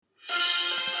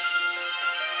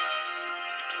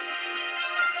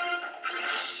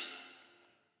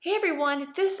everyone,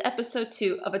 this is episode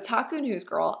 2 of Otaku News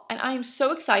Girl, and I am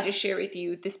so excited to share with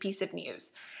you this piece of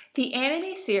news. The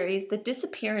anime series The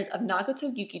Disappearance of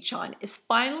Nagato Yuki-Chan is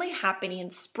finally happening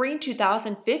in spring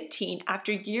 2015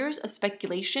 after years of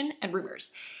speculation and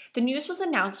rumors. The news was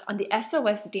announced on the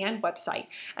SOS Dan website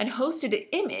and hosted an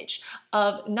image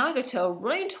of Nagato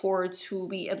running towards who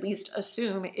we at least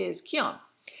assume is Kyon.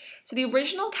 So the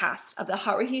original cast of the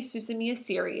Haruhi Suzumiya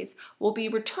series will be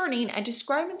returning and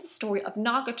describing the story of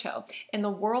Nagato in the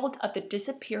world of the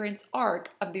Disappearance arc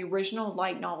of the original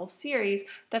light novel series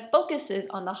that focuses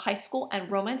on the high school and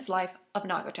romance life of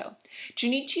Nagato.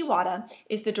 Junichi Wada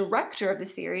is the director of the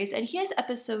series, and he has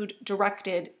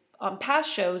directed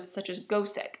past shows such as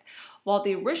Gosek, while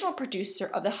the original producer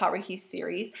of the Haruhi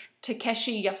series,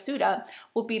 Takeshi Yasuda,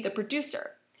 will be the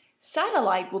producer.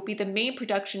 Satellite will be the main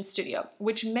production studio,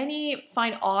 which many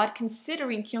find odd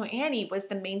considering KyoAni was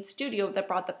the main studio that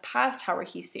brought the past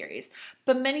Haruhi series,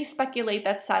 but many speculate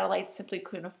that Satellite simply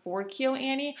couldn't afford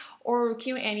KyoAni or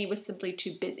KyoAni was simply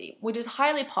too busy, which is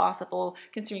highly possible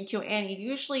considering KyoAni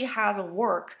usually has a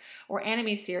work or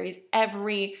anime series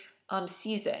every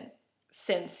season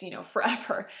since,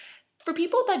 forever. For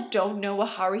people that don't know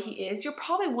what Haruhi is, you're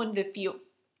probably one of the few.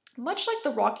 Much like the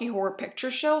Rocky Horror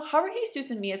Picture Show, Haruhi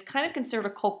Suzumiya is kind of considered a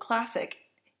cult classic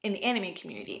in the anime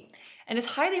community and is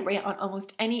highly rated on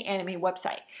almost any anime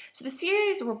website. So the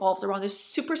series revolves around this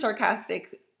super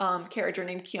sarcastic character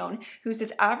named Kyon, who's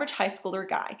this average high schooler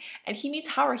guy, and he meets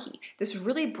Haruhi, this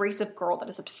really abrasive girl that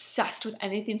is obsessed with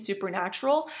anything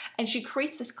supernatural, and she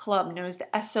creates this club known as the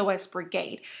SOS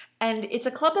Brigade. And it's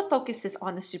a club that focuses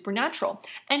on the supernatural,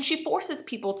 and she forces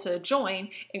people to join,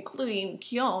 including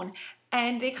Kyon,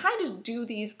 and they kind of just do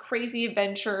these crazy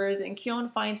adventures, and Kyon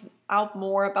finds out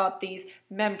more about these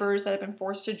members that have been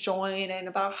forced to join and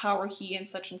about Haruhi and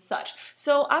such and such.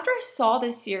 So after I saw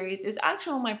this series, it was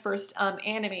actually one of my first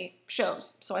anime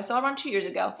shows. So I saw it around 2 years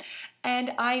ago,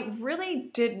 and I really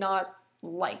did not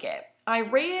like it. I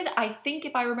rated, I think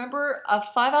if I remember, a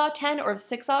 5 out of 10 or a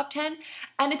 6 out of 10.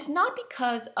 And it's not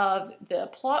because of the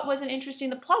plot wasn't interesting.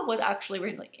 The plot was actually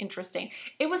really interesting.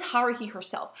 It was Haruhi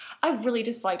herself. I really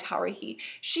disliked Haruhi.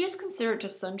 She is considered a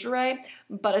tsundere,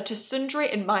 but a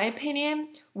tsundere, in my opinion,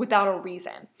 without a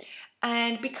reason.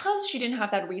 And because she didn't have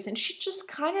that reason, she just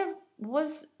kind of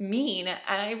was mean.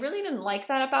 And I really didn't like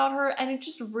that about her. And it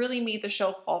just really made the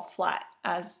show fall flat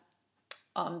as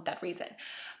that reason.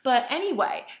 But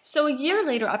anyway, so a year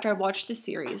later after I watched the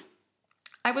series,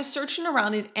 I was searching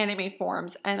around these anime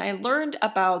forums and I learned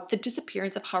about The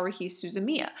Disappearance of Haruhi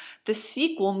Suzumiya, the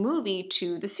sequel movie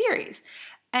to the series.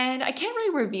 And I can't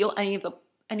really reveal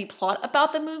any plot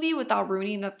about the movie without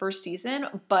ruining the first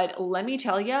season, but let me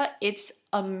tell you, it's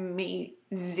amazing.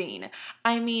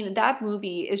 I mean, that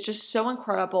movie is just so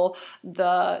incredible.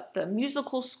 The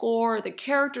musical score, the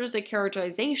characters, the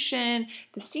characterization,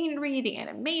 the scenery, the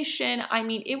animation. I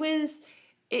mean, it was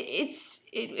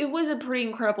a pretty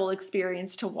incredible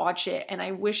experience to watch it, and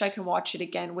I wish I could watch it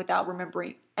again without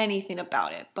remembering anything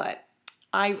about it, but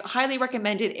I highly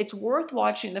recommend it. It's worth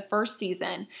watching the first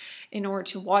season in order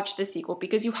to watch the sequel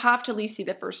because you have to at least see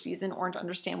the first season or to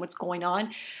understand what's going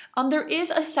on. There is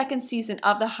a second season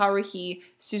of the Haruhi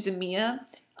Suzumiya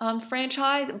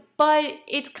franchise, but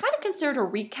it's kind of considered a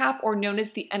recap or known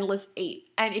as the Endless Eight.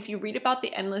 And if you read about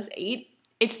the Endless Eight,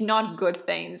 it's not good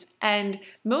things. And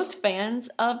most fans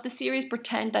of the series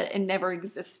pretend that it never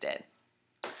existed.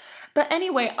 But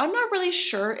anyway, I'm not really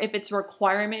sure if it's a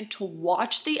requirement to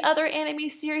watch the other anime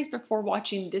series before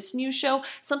watching this new show.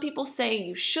 Some people say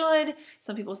you should,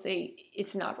 some people say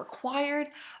it's not required,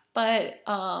 but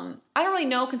I don't really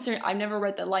know considering I've never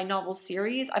read the light novel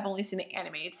series. I've only seen the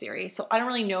animated series, so I don't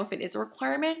really know if it is a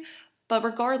requirement. But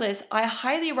regardless, I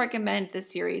highly recommend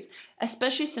this series,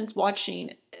 especially since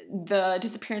watching The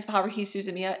Disappearance of Haruhi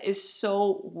Suzumiya is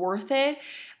so worth it.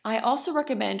 I also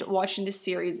recommend watching this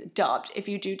series dubbed if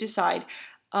you do decide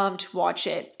to watch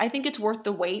it. I think it's worth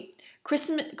the wait.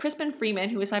 Crispin Freeman,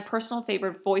 who is my personal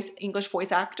favorite English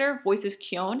voice actor, voices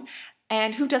Kyon,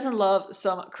 and who doesn't love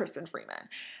some Crispin Freeman?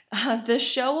 The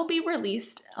show will be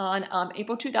released on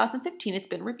April 2015, it's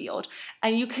been revealed,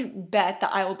 and you can bet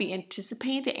that I will be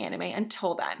anticipating the anime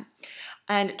until then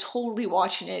and totally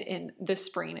watching it in the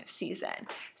spring season.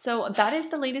 So that is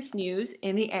the latest news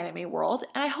in the anime world,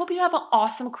 and I hope you have an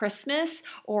awesome Christmas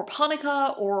or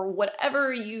Hanukkah or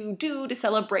whatever you do to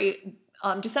celebrate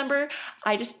December.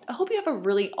 I hope you have a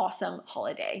really awesome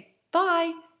holiday.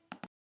 Bye!